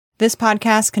This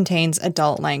podcast contains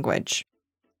adult language.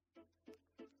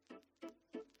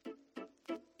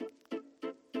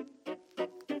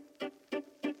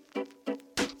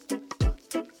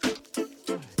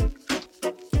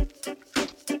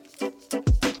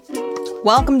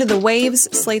 Welcome to The Waves,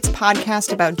 Slate's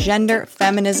podcast about gender,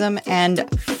 feminism, and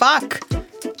fuck.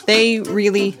 They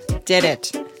really did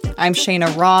it. I'm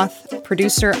Shayna Roth,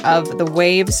 producer of The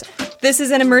Waves. This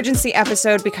is an emergency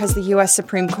episode because the U.S.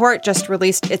 Supreme Court just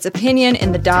released its opinion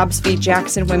in the Dobbs v.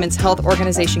 Jackson Women's Health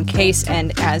Organization case,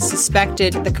 and as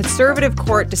suspected, the conservative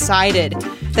court decided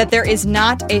that there is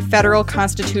not a federal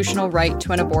constitutional right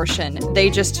to an abortion.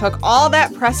 They just took all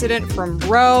that precedent from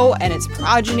Roe and its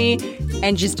progeny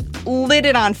and just lit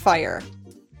it on fire.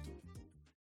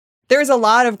 There's a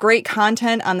lot of great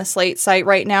content on the Slate site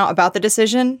right now about the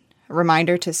decision. A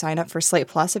reminder to sign up for Slate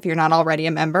Plus if you're not already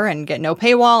a member and get no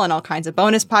paywall and all kinds of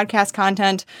bonus podcast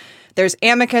content. There's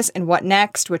Amicus and What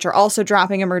Next, which are also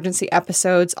dropping emergency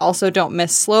episodes. Also, don't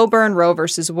miss Slow Burn, Roe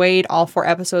versus Wade. All 4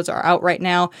 episodes are out right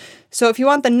now. So if you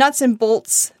want the nuts and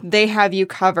bolts, they have you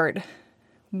covered.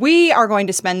 We are going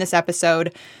to spend this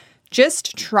episode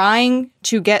just trying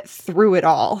to get through it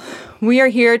all. We are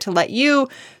here to let you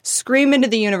scream into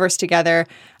the universe together.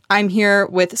 I'm here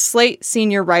with Slate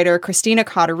senior writer Christina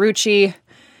Cauterucci,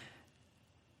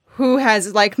 who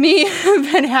has, like me,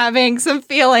 been having some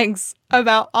feelings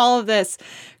about all of this.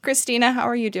 Christina, how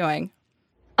are you doing?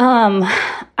 I'm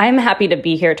happy to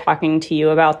be here talking to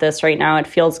you about this right now. It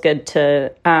feels good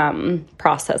to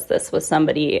process this with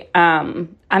somebody.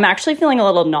 I'm actually feeling a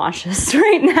little nauseous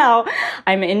right now.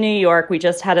 I'm in New York. We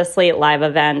just had a Slate Live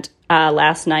event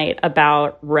last night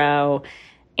about Roe.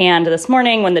 And this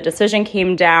morning when the decision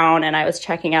came down and I was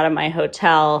checking out of my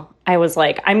hotel, I was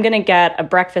like, I'm going to get a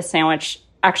breakfast sandwich.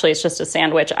 Actually, it's just a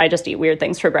sandwich. I just eat weird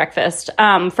things for breakfast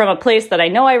from a place that I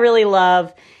know I really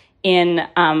love in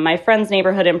my friend's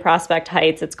neighborhood in Prospect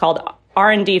Heights. It's called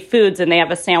R&D Foods, and they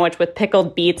have a sandwich with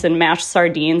pickled beets and mashed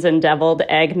sardines and deviled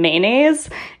egg mayonnaise.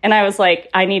 And I was like,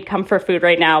 I need comfort food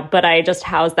right now, but I just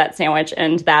housed that sandwich,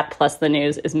 and that plus the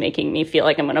news is making me feel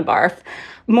like I'm going to barf.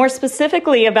 More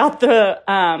specifically about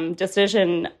the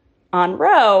decision on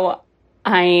Roe,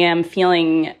 I am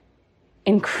feeling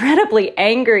incredibly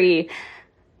angry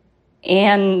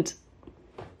and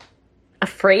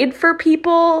afraid for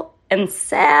people and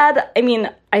sad. I mean,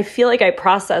 I feel like I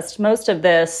processed most of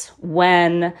this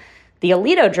when the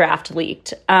Alito draft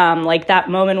leaked. Like that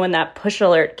moment when that push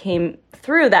alert came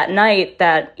through that night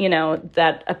that, you know,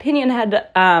 that opinion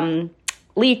had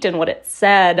leaked and what it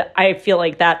said. I feel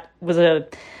like that was a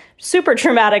super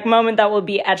traumatic moment that will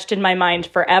be etched in my mind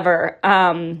forever.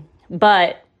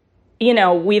 But you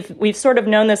know, we've sort of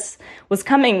known this was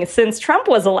coming since Trump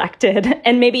was elected,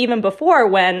 and maybe even before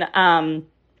when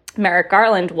Merrick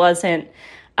Garland wasn't,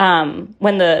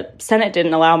 when the Senate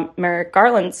didn't allow Merrick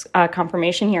Garland's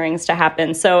confirmation hearings to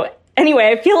happen. So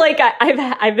anyway, I feel like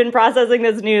I've been processing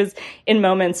this news in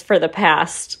moments for the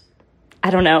past,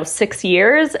 6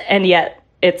 years, and yet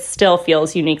it still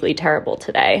feels uniquely terrible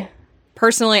today.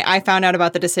 Personally, I found out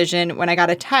about the decision when I got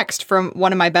a text from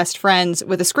one of my best friends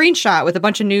with a screenshot with a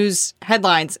bunch of news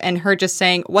headlines and her just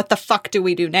saying, "What the fuck do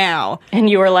we do now?" And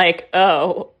you were like,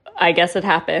 oh, I guess it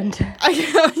happened.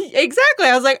 Exactly.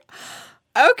 I was like,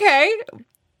 okay,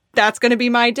 that's going to be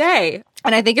my day.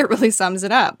 And I think it really sums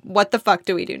it up. What the fuck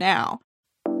do we do now?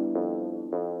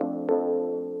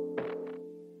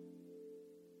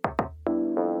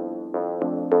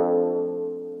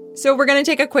 So we're going to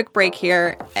take a quick break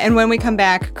here. And when we come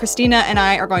back, Christina and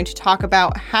I are going to talk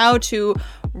about how to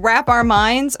wrap our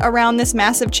minds around this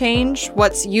massive change,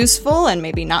 what's useful and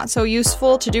maybe not so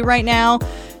useful to do right now,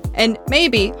 and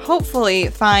maybe, hopefully,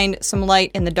 find some light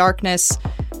in the darkness.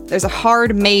 There's a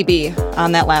hard maybe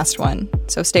on that last one,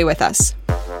 so stay with us.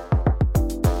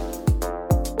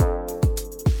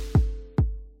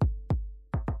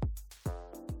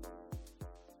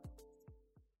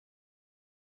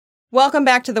 Welcome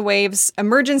back to The Waves,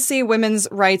 Emergency Women's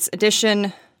Rights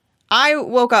Edition. I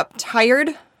woke up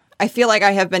tired. I feel like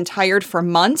I have been tired for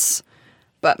months,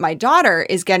 but my daughter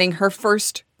is getting her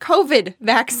first COVID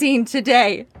vaccine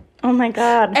today. Oh my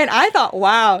God. And I thought,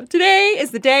 wow, today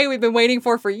is the day we've been waiting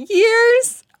for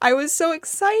years. I was so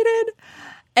excited.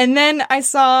 And then I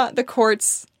saw the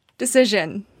court's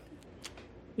decision.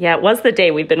 Yeah, it was the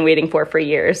day we've been waiting for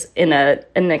years in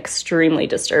an extremely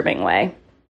disturbing way.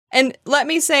 And let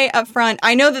me say up front,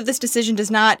 I know that this decision does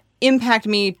not impact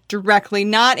me directly,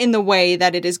 not in the way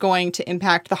that it is going to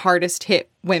impact the hardest hit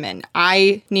women.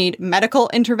 I need medical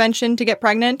intervention to get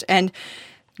pregnant, and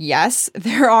yes,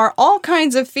 there are all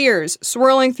kinds of fears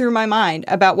swirling through my mind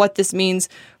about what this means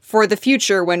for the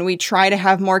future when we try to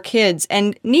have more kids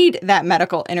and need that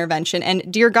medical intervention.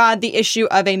 And dear God, the issue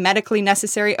of a medically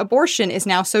necessary abortion is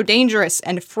now so dangerous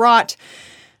and fraught.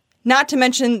 Not to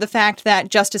mention the fact that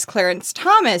Justice Clarence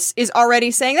Thomas is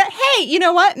already saying that, hey, you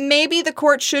know what? Maybe the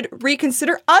court should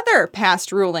reconsider other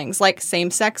past rulings like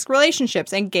same-sex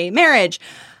relationships and gay marriage.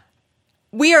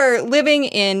 We are living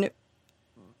in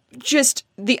just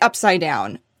the upside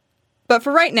down. But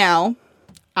for right now,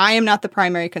 I am not the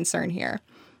primary concern here.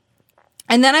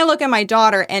 And then I look at my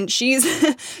daughter and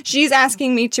she's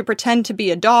asking me to pretend to be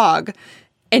a dog.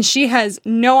 And she has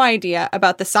no idea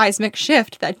about the seismic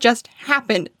shift that just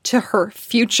happened to her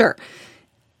future.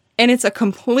 And it's a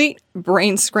complete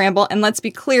brain scramble. And let's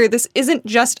be clear, this isn't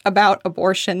just about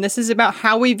abortion. This is about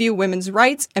how we view women's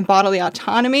rights and bodily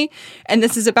autonomy. And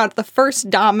this is about the first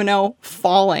domino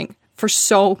falling for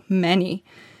so many.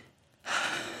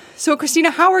 So, Christina,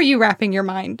 how are you wrapping your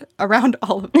mind around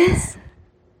all of this?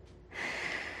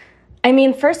 I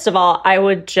mean, first of all, I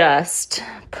would just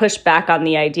push back on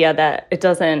the idea that it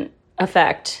doesn't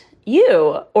affect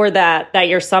you or that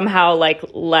you're somehow like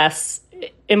less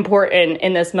important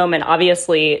in this moment.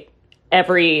 Obviously,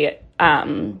 every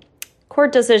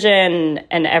court decision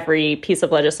and every piece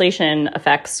of legislation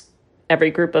affects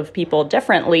every group of people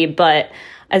differently. But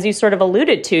as you sort of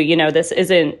alluded to, you know, this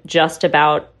isn't just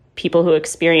about people who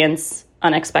experience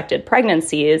unexpected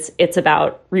pregnancies. It's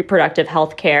about reproductive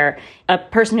health care. A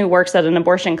person who works at an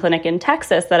abortion clinic in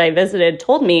Texas that I visited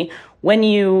told me when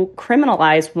you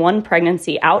criminalize one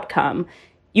pregnancy outcome,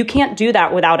 you can't do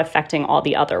that without affecting all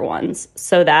the other ones.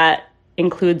 So that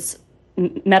includes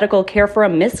medical care for a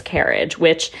miscarriage,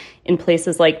 which in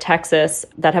places like Texas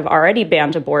that have already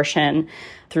banned abortion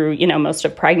through, you know, most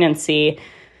of pregnancy,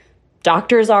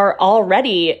 doctors are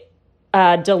already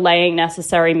delaying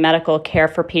necessary medical care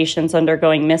for patients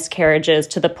undergoing miscarriages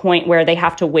to the point where they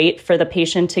have to wait for the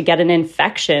patient to get an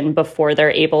infection before they're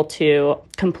able to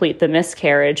complete the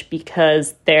miscarriage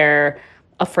because they're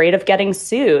afraid of getting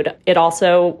sued. It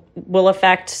also will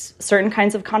affect certain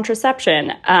kinds of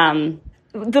contraception.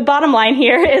 The bottom line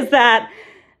here is that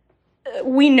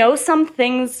we know some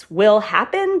things will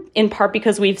happen, in part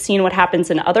because we've seen what happens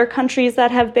in other countries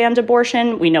that have banned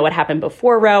abortion. We know what happened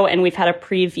before Roe, and we've had a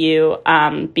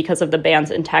preview because of the bans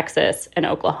in Texas and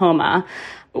Oklahoma.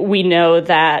 We know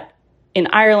that in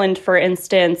Ireland, for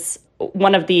instance,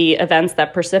 one of the events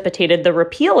that precipitated the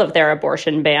repeal of their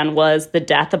abortion ban was the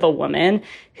death of a woman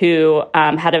who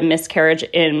had a miscarriage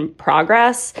in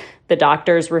progress. The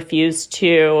doctors refused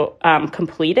to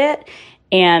complete it.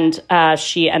 And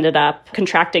she ended up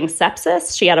contracting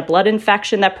sepsis. She had a blood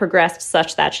infection that progressed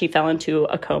such that she fell into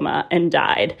a coma and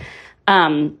died.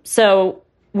 So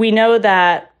we know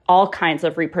that all kinds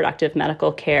of reproductive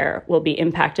medical care will be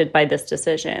impacted by this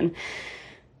decision.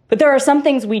 But there are some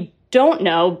things we don't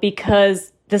know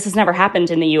because this has never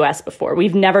happened in the U.S. before.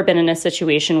 We've never been in a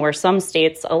situation where some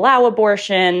states allow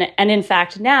abortion and, in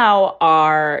fact, now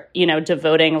are, you know,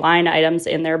 devoting line items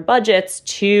in their budgets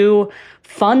to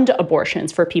fund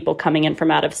abortions for people coming in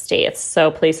from out of states. So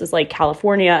places like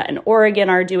California and Oregon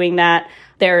are doing that.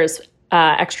 There's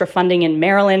extra funding in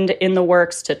Maryland in the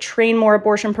works to train more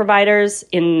abortion providers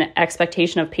in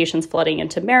expectation of patients flooding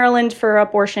into Maryland for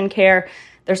abortion care.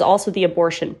 There's also the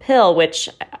abortion pill, which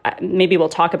maybe we'll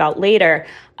talk about later,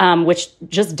 which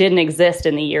just didn't exist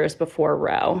in the years before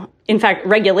Roe. In fact,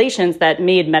 regulations that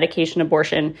made medication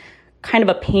abortion kind of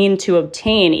a pain to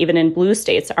obtain, even in blue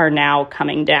states, are now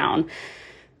coming down.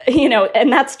 You know,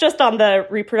 and that's just on the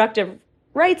reproductive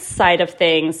rights side of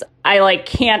things. I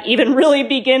can't even really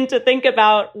begin to think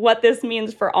about what this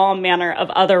means for all manner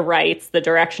of other rights, the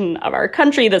direction of our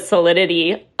country, the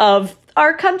solidity of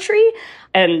our country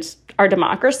and our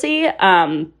democracy,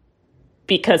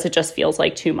 because it just feels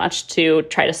like too much to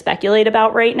try to speculate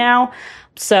about right now.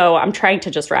 So I'm trying to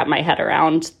just wrap my head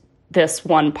around this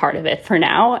one part of it for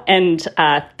now and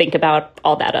think about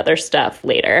all that other stuff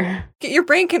later. Your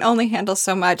brain can only handle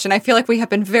so much. And I feel like we have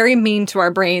been very mean to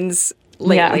our brains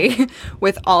lately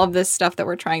with all of this stuff that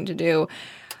we're trying to do.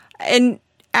 And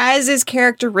as is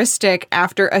characteristic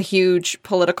after a huge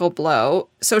political blow,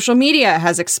 social media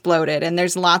has exploded and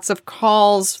there's lots of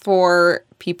calls for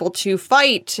people to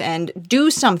fight and do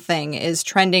something is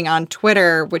trending on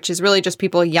Twitter, which is really just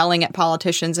people yelling at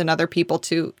politicians and other people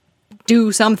to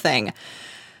do something.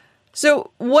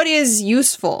 So what is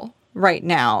useful right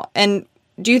now? And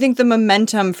do you think the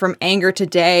momentum from anger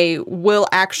today will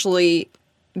actually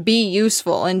be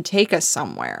useful and take us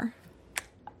somewhere?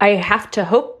 I have to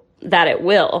hope that it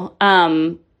will.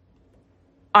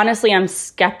 Honestly, I'm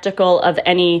skeptical of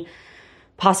any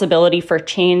possibility for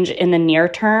change in the near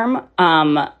term,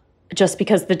 just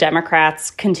because the Democrats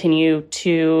continue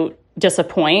to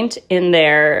disappoint in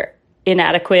their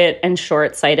inadequate and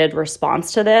short-sighted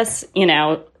response to this. You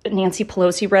know, Nancy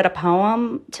Pelosi read a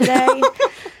poem today.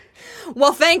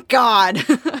 Well, thank God.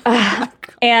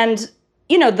 And,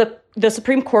 you know, the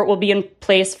Supreme Court will be in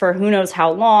place for who knows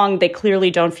how long. They clearly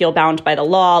don't feel bound by the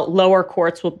law. Lower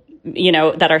courts will, you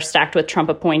know, that are stacked with Trump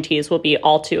appointees will be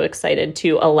all too excited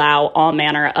to allow all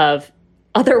manner of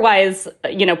otherwise,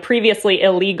 you know, previously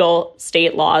illegal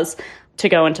state laws to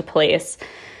go into place.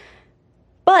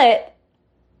 But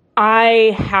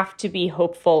I have to be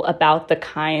hopeful about the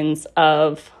kinds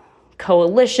of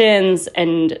coalitions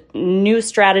and new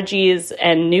strategies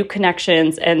and new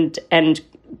connections and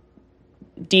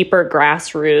deeper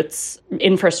grassroots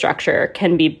infrastructure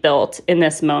can be built in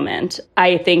this moment.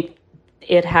 I think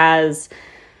it has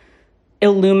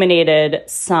illuminated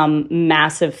some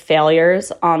massive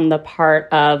failures on the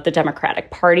part of the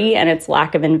Democratic Party and its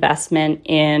lack of investment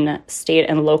in state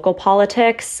and local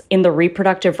politics, in the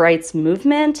reproductive rights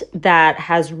movement that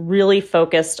has really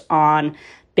focused on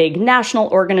big national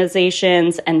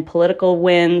organizations and political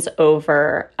wins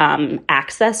over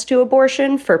access to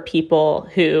abortion for people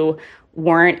who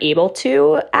weren't able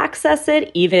to access it,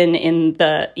 even in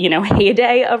the, you know,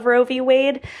 heyday of Roe v.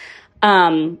 Wade.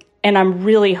 And I'm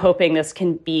really hoping this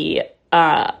can be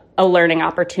a learning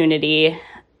opportunity.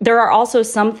 There are also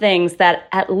some things that,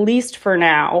 at least for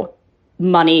now,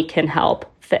 money can help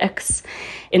fix.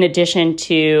 In addition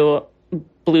to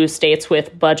blue states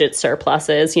with budget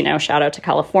surpluses, you know, shout out to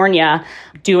California,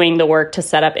 doing the work to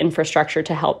set up infrastructure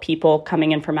to help people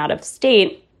coming in from out of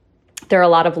state, there are a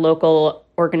lot of local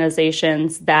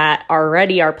organizations that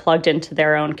already are plugged into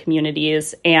their own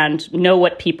communities and know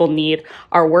what people need,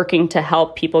 are working to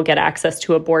help people get access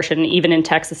to abortion, even in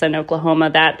Texas and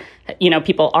Oklahoma that, you know,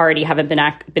 people already haven't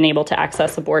been able to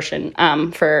access abortion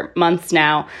for months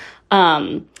now.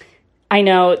 I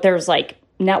know there's like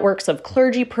networks of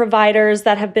clergy providers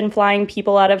that have been flying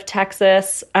people out of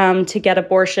Texas to get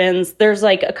abortions. There's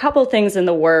like a couple things in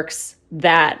the works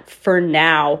that for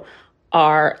now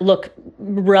look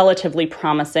relatively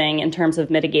promising in terms of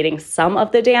mitigating some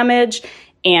of the damage.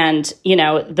 And, you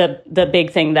know, the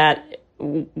big thing that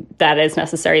is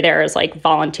necessary there is like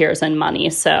volunteers and money.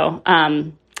 So,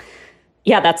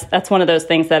 yeah, that's one of those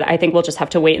things that I think we'll just have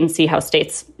to wait and see how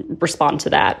states respond to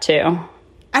that too.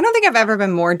 I don't think I've ever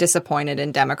been more disappointed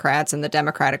in Democrats and the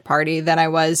Democratic Party than I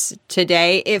was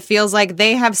today. It feels like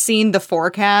they have seen the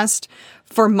forecast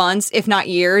for months, if not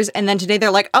years. And then today they're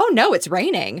like, oh, no, it's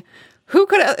raining. Who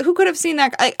could have seen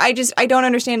that? I don't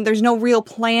understand. There's no real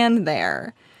plan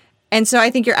there. And so I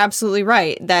think you're absolutely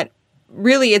right that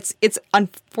really it's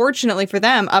unfortunately for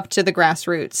them up to the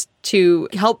grassroots to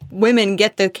help women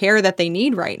get the care that they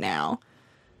need right now.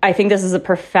 I think this is a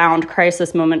profound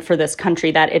crisis moment for this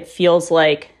country that it feels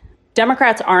like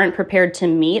Democrats aren't prepared to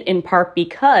meet, in part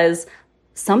because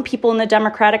some people in the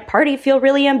Democratic Party feel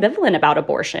really ambivalent about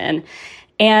abortion.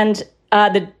 And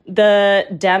the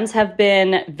Dems have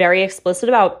been very explicit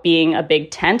about being a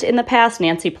big tent in the past.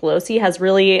 Nancy Pelosi has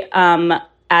really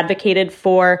advocated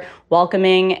for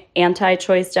welcoming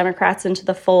anti-choice Democrats into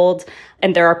the fold.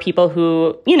 And there are people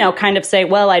who, you know, kind of say,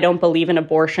 well, I don't believe in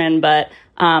abortion, but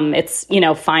it's, you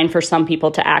know, fine for some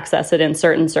people to access it in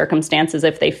certain circumstances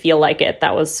if they feel like it.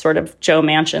 That was sort of Joe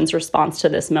Manchin's response to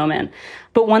this moment.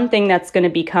 But one thing that's going to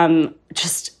become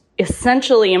just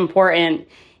essentially important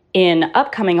in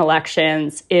upcoming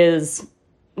elections is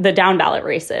the down ballot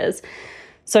races.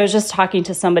 So I was just talking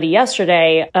to somebody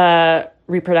yesterday, a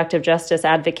reproductive justice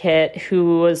advocate,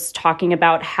 who was talking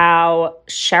about how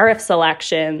sheriff's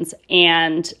elections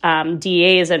and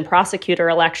DAs and prosecutor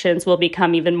elections will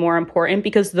become even more important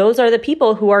because those are the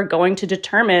people who are going to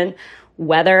determine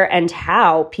whether and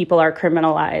how people are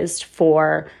criminalized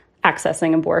for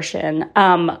accessing abortion.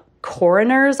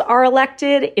 Coroners are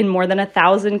elected in more than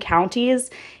 1,000 counties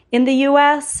in the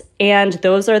U.S., and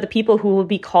those are the people who will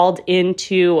be called in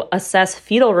to assess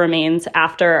fetal remains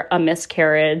after a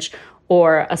miscarriage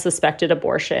or a suspected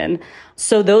abortion.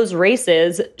 So those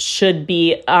races should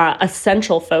be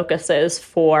essential focuses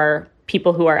for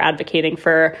people who are advocating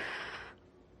for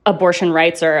abortion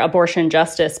rights or abortion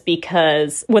justice,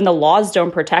 because when the laws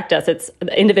don't protect us, it's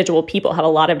individual people have a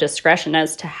lot of discretion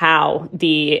as to how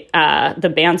the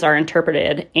bans are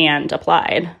interpreted and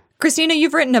applied. Christina,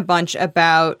 you've written a bunch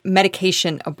about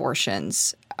medication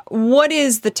abortions. What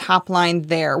is the top line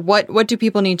there? What do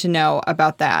people need to know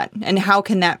about that? And how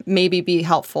can that maybe be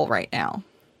helpful right now?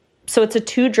 So it's a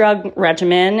 2-drug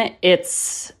regimen.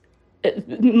 It's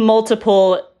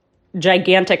multiple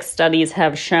gigantic studies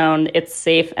have shown it's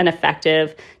safe and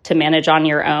effective to manage on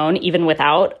your own, even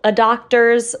without a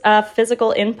doctor's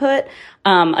physical input,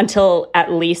 until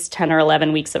at least 10 or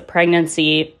 11 weeks of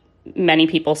pregnancy. Many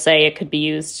people say it could be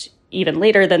used even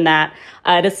later than that.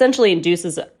 It essentially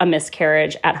induces a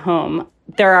miscarriage at home.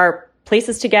 There are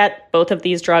places to get both of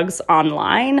these drugs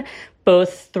online,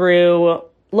 both through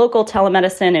local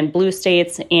telemedicine in blue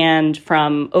states and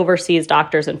from overseas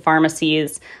doctors and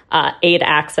pharmacies. Aid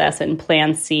Access and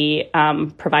Plan C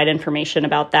provide information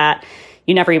about that.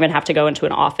 You never even have to go into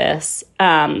an office.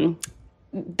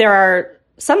 There are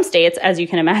some states, as you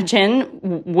can imagine,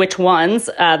 which ones,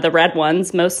 the red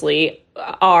ones mostly,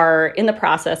 are in the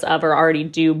process of or already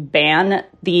do ban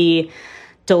the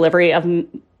delivery of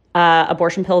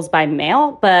abortion pills by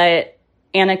mail. But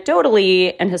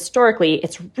anecdotally and historically,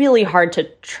 it's really hard to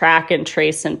track and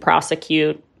trace and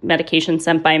prosecute medication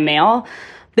sent by mail.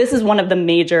 This is one of the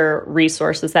major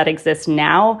resources that exists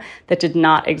now that did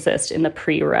not exist in the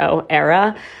pre-Roe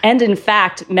era. And in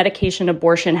fact, medication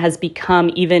abortion has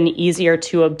become even easier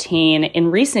to obtain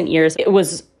in recent years. It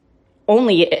was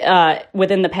only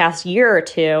within the past year or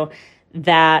two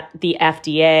that the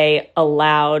FDA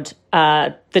allowed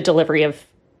the delivery of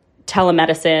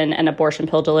telemedicine and abortion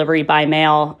pill delivery by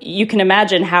mail. You can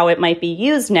imagine how it might be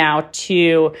used now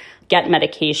to get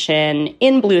medication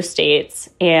in blue states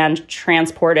and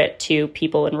transport it to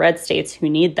people in red states who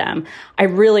need them. I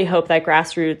really hope that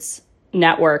grassroots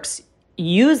networks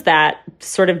use that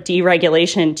sort of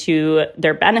deregulation to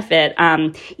their benefit,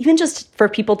 even just for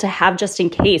people to have just in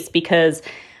case, because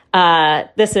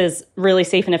this is really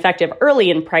safe and effective early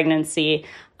in pregnancy.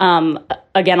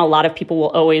 Again, a lot of people will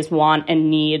always want and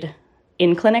need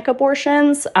in-clinic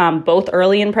abortions, both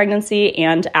early in pregnancy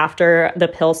and after the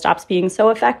pill stops being so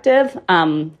effective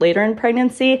later in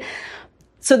pregnancy.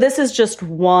 So this is just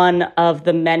one of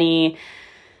the many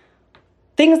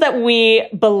things that we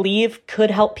believe could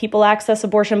help people access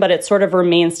abortion, but it sort of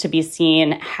remains to be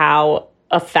seen how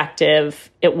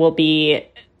effective it will be,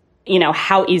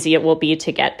 how easy it will be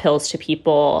to get pills to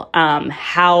people,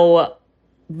 how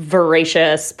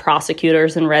voracious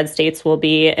prosecutors in red states will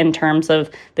be in terms of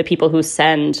the people who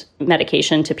send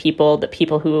medication to people, the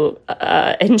people who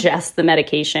ingest the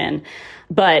medication.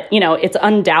 But, it's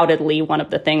undoubtedly one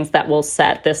of the things that will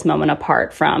set this moment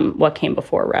apart from what came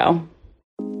before Roe.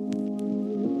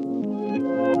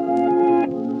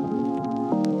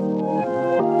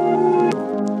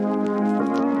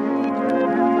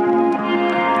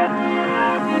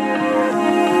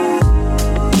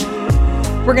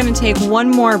 We're going to take one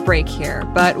more break here,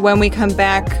 but when we come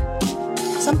back,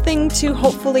 something to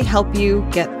hopefully help you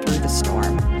get through the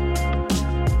storm.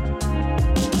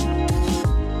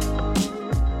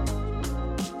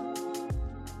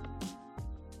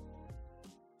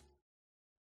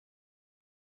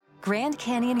 Grand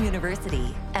Canyon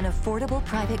University, an affordable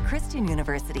private Christian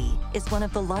university, is one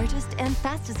of the largest and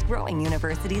fastest growing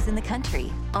universities in the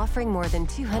country, offering more than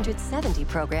 270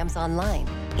 programs online.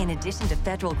 In addition to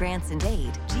federal grants and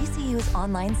aid, GCU's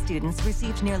online students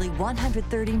received nearly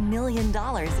 $130 million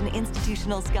in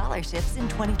institutional scholarships in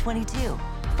 2022.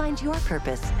 Find your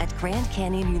purpose at Grand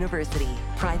Canyon University.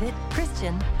 Private,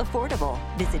 Christian, affordable.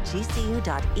 Visit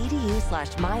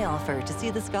gcu.edu/myoffer to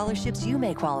see the scholarships you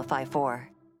may qualify for.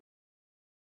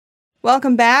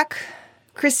 Welcome back.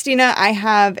 Christina, I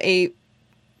have a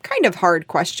kind of hard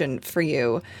question for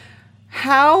you.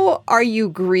 How are you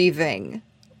grieving?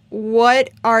 What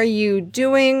are you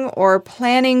doing or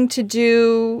planning to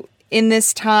do in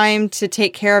this time to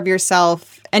take care of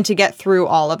yourself and to get through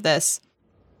all of this?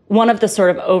 One of the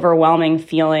sort of overwhelming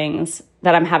feelings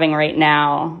that I'm having right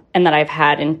now and that I've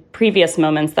had in previous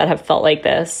moments that have felt like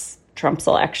this, Trump's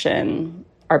election,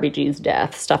 RBG's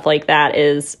death, stuff like that,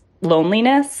 is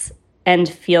loneliness. And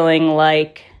feeling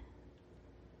like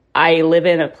I live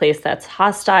in a place that's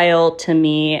hostile to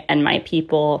me and my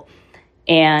people.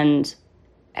 And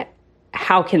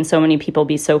how can so many people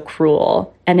be so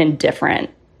cruel and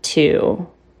indifferent to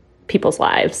people's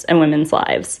lives and women's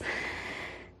lives?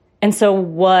 And so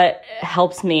what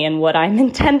helps me and what I'm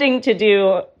intending to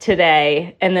do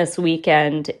today and this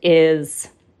weekend is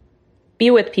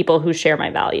be with people who share my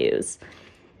values.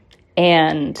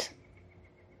 And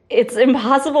it's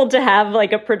impossible to have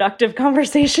like a productive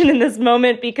conversation in this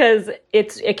moment because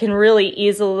it can really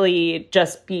easily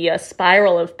just be a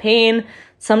spiral of pain.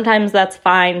 Sometimes that's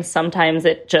fine. Sometimes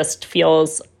it just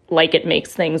feels like it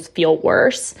makes things feel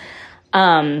worse.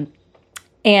 And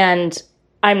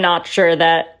I'm not sure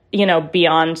that,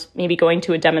 beyond maybe going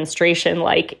to a demonstration,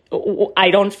 like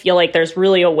I don't feel like there's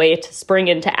really a way to spring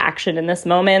into action in this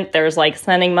moment. There's like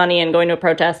sending money and going to a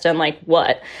protest and like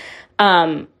what?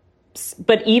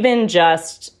 but even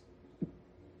just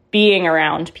being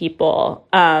around people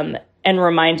and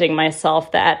reminding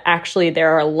myself that actually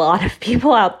there are a lot of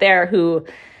people out there who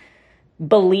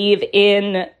believe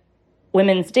in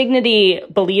women's dignity,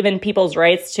 believe in people's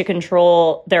rights to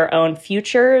control their own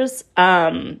futures,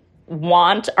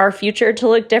 want our future to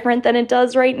look different than it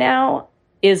does right now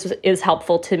is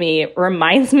helpful to me.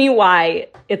 Reminds me why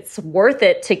it's worth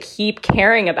it to keep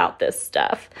caring about this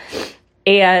stuff,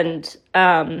 and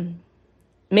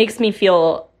makes me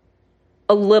feel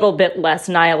a little bit less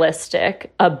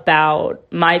nihilistic about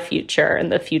my future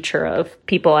and the future of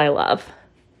people I love.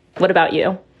 What about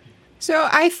you? So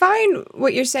I find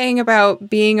what you're saying about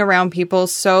being around people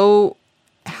so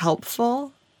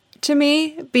helpful to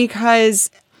me, because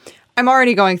I'm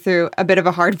already going through a bit of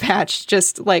a hard patch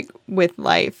just like with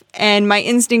life. And my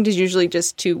instinct is usually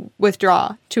just to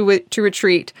withdraw, to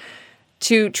retreat,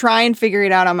 to try and figure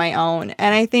it out on my own.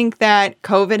 And I think that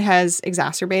COVID has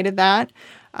exacerbated that.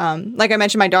 Like I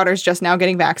mentioned, my daughter's just now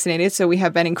getting vaccinated, so we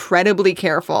have been incredibly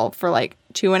careful for like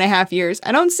 2.5 years.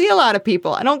 I don't see a lot of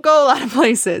people. I don't go a lot of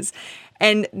places.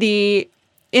 And the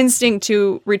instinct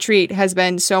to retreat has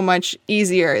been so much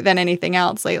easier than anything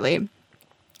else lately.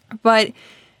 But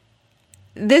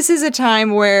this is a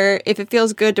time where if it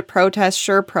feels good to protest,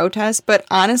 sure, protest. But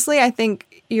honestly, I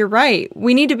think you're right.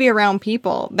 We need to be around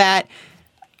people that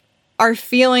are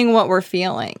feeling what we're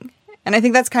feeling. And I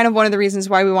think that's kind of one of the reasons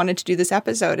why we wanted to do this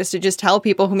episode, is to just tell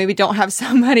people who maybe don't have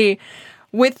somebody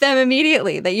with them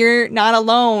immediately that you're not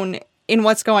alone in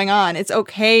what's going on. It's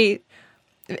okay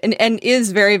and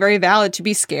is very, very valid to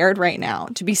be scared right now,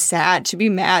 to be sad, to be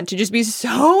mad, to just be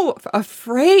so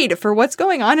afraid for what's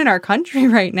going on in our country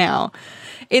right now.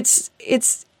 It's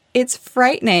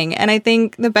frightening. And I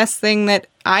think the best thing that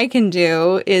I can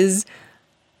do is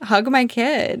hug my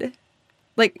kid.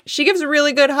 Like, she gives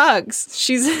really good hugs.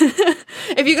 She's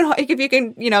if you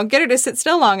can, get her to sit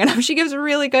still long enough, she gives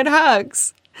really good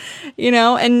hugs.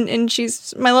 And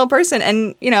she's my little person.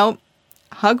 And,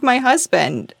 hug my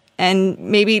husband and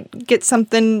maybe get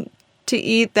something to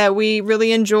eat that we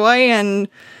really enjoy and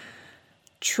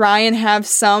try and have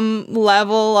some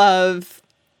level of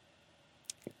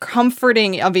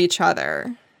comforting of each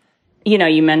other.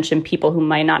 You mentioned people who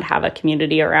might not have a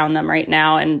community around them right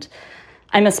now, and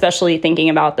I'm especially thinking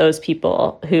about those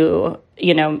people who,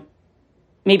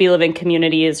 maybe live in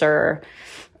communities, or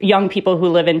young people who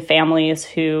live in families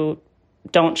who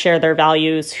don't share their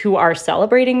values, who are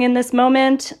celebrating in this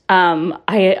moment.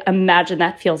 I imagine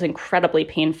that feels incredibly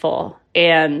painful.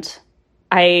 And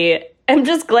I am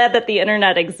just glad that the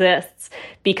internet exists,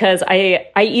 because I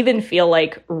even feel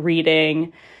like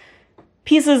reading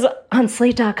pieces on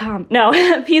slate.com. No,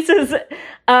 pieces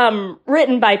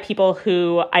written by people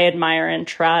who I admire and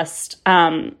trust.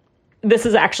 This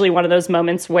is actually one of those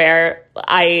moments where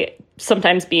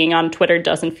sometimes being on Twitter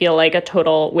doesn't feel like a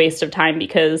total waste of time,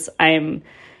 because I'm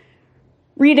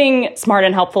reading smart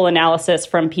and helpful analysis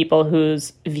from people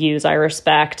whose views I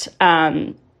respect.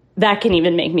 That can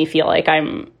even make me feel like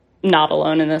I'm not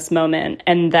alone in this moment,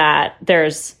 and that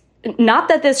there's not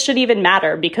that this should even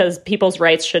matter, because people's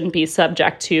rights shouldn't be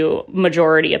subject to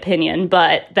majority opinion,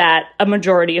 but that a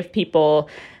majority of people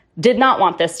did not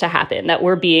want this to happen, that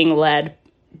we're being led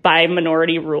by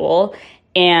minority rule.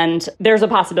 And there's a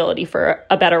possibility for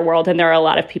a better world. And there are a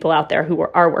lot of people out there who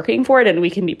are working for it, and we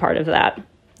can be part of that.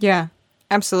 Yeah,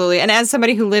 absolutely. And as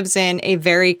somebody who lives in a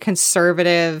very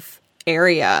conservative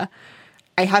area,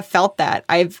 I have felt that.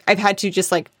 I've had to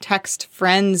just like text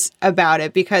friends about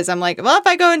it, because I'm like, well, if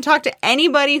I go and talk to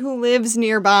anybody who lives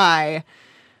nearby,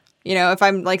 if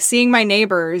I'm like seeing my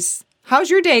neighbors, how's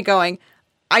your day going?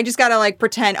 I just got to like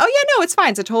pretend, oh yeah, no, it's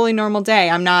fine. It's a totally normal day.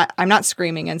 I'm not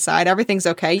screaming inside. Everything's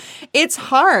okay. It's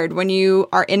hard when you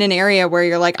are in an area where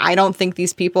you're like, I don't think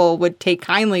these people would take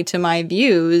kindly to my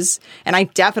views, and I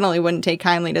definitely wouldn't take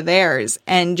kindly to theirs,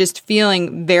 and just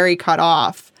feeling very cut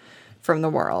off from the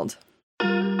world.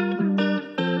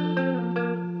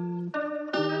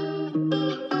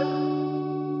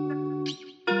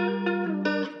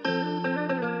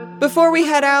 Before we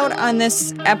head out on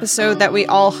this episode that we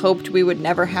all hoped we would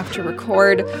never have to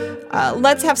record,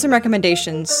 let's have some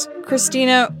recommendations.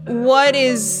 Christina, what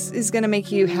is going to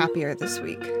make you happier this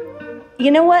week?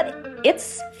 You know what?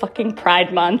 It's fucking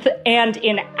Pride Month, and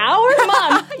in our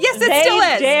month, yes, it still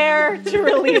is. They dare to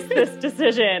release this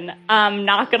decision. I'm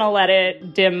not going to let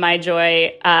it dim my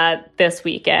joy this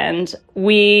weekend.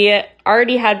 We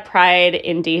already had Pride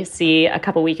in DC a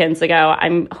couple weekends ago.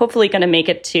 I'm hopefully going to make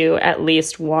it to at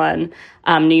least one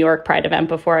New York Pride event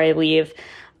before I leave.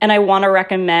 And I want to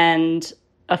recommend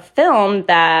a film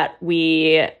that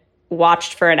we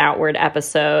watched for an Outward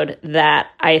episode that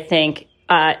I think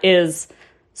is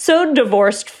so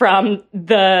divorced from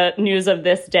the news of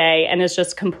this day and is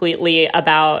just completely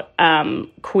about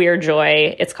queer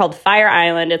joy. It's called Fire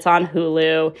Island. It's on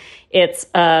Hulu. It's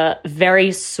a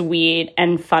very sweet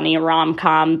and funny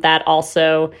rom-com that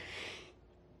also,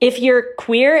 if you're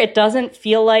queer, it doesn't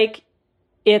feel like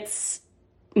it's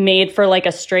made for like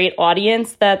a straight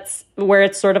audience. That's where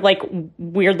it's sort of like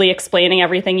weirdly explaining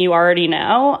everything you already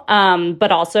know.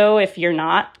 But also, if you're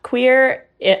not queer,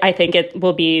 I think it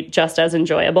will be just as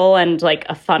enjoyable and like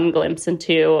a fun glimpse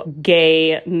into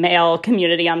gay male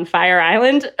community on Fire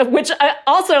Island, which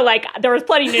also like there was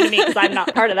plenty new to me because I'm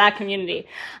not part of that community.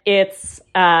 It's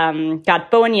got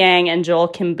Bowen Yang and Joel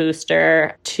Kim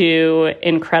Booster, two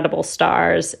incredible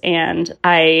stars. And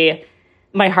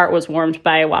my heart was warmed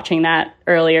by watching that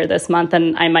earlier this month,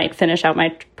 and I might finish out my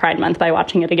Pride Month by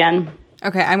watching it again.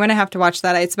 Okay, I'm going to have to watch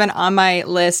that. It's been on my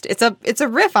list. It's a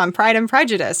riff on Pride and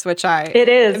Prejudice, which am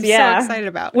so excited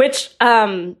about. Which,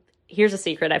 here's a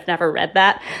secret. I've never read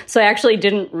that. So I actually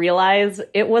didn't realize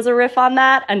it was a riff on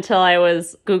that until I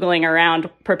was Googling around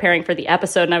preparing for the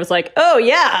episode. And I was like, oh,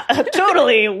 yeah,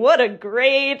 totally. What a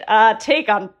great take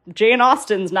on Jane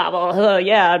Austen's novel. Oh,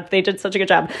 yeah, they did such a good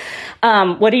job.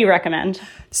 What do you recommend?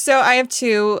 So I have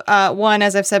two. One,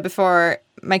 as I've said before,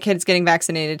 my kid's getting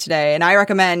vaccinated today, and I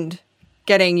recommend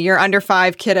getting your under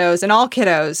 5 kiddos and all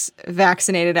kiddos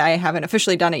vaccinated. I haven't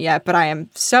officially done it yet, but I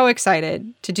am so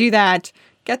excited to do that.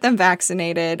 Get them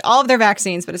vaccinated, all of their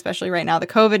vaccines, but especially right now, the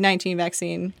COVID-19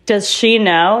 vaccine. Does she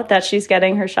know that she's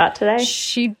getting her shot today?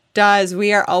 She does.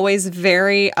 We are always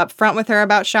very upfront with her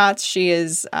about shots. She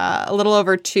is a little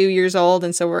over 2 years old,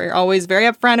 and so we're always very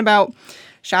upfront about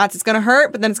shots. It's going to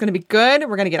hurt, but then it's going to be good.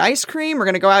 We're going to get ice cream. We're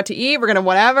going to go out to eat. We're going to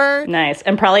whatever. Nice.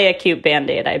 And probably a cute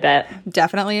Band-Aid, I bet.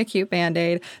 Definitely a cute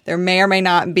Band-Aid. There may or may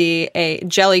not be a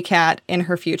Jellycat in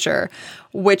her future,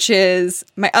 which is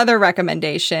my other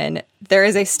recommendation. There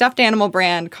is a stuffed animal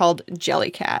brand called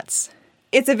Jellycats.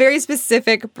 It's a very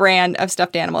specific brand of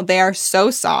stuffed animal. They are so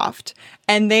soft,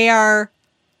 and they are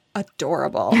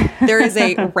adorable. There is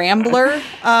a Rambler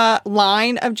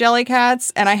line of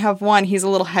Jellycats, and I have one. He's a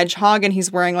little hedgehog, and he's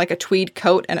wearing like a tweed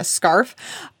coat and a scarf.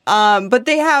 But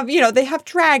they have, they have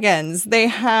dragons. They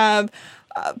have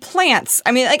plants.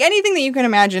 I mean, like anything that you can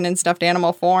imagine in stuffed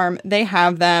animal form, they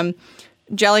have them.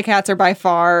 Jellycats are by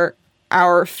far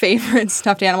our favorite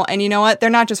stuffed animal. And you know what? They're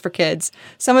not just for kids.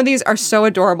 Some of these are so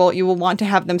adorable. You will want to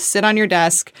have them sit on your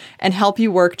desk and help you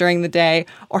work during the day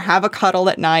or have a cuddle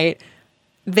at night.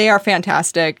 They are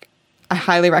fantastic. I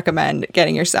highly recommend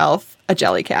getting yourself a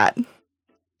Jellycat.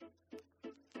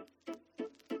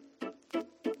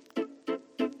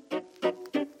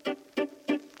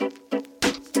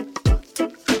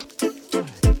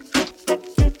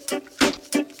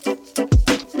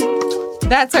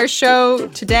 That's our show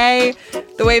today.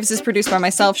 The Waves is produced by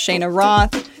myself, Shayna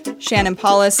Roth. Shannon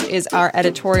Paulus is our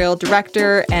editorial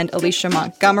director, and Alicia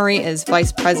Montgomery is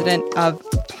vice president of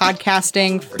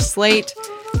podcasting for Slate.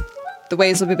 The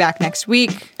Waves will be back next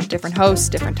week. Different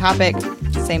host, different topic,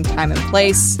 same time and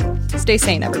place. Stay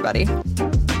sane, everybody.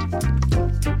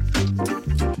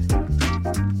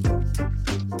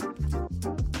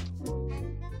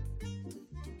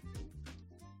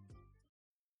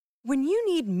 When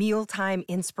you need mealtime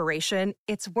inspiration,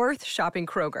 it's worth shopping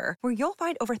Kroger, where you'll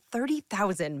find over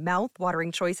 30,000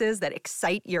 mouth-watering choices that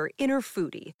excite your inner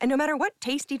foodie. And no matter what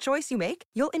tasty choice you make,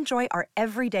 you'll enjoy our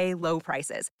everyday low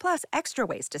prices, plus extra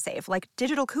ways to save, like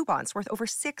digital coupons worth over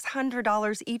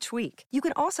 $600 each week. You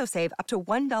can also save up to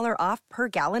 $1 off per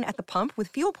gallon at the pump with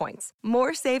fuel points.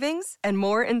 More savings and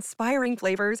more inspiring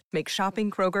flavors make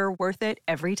shopping Kroger worth it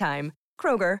every time.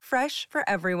 Kroger, fresh for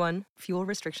everyone. Fuel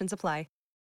restrictions apply.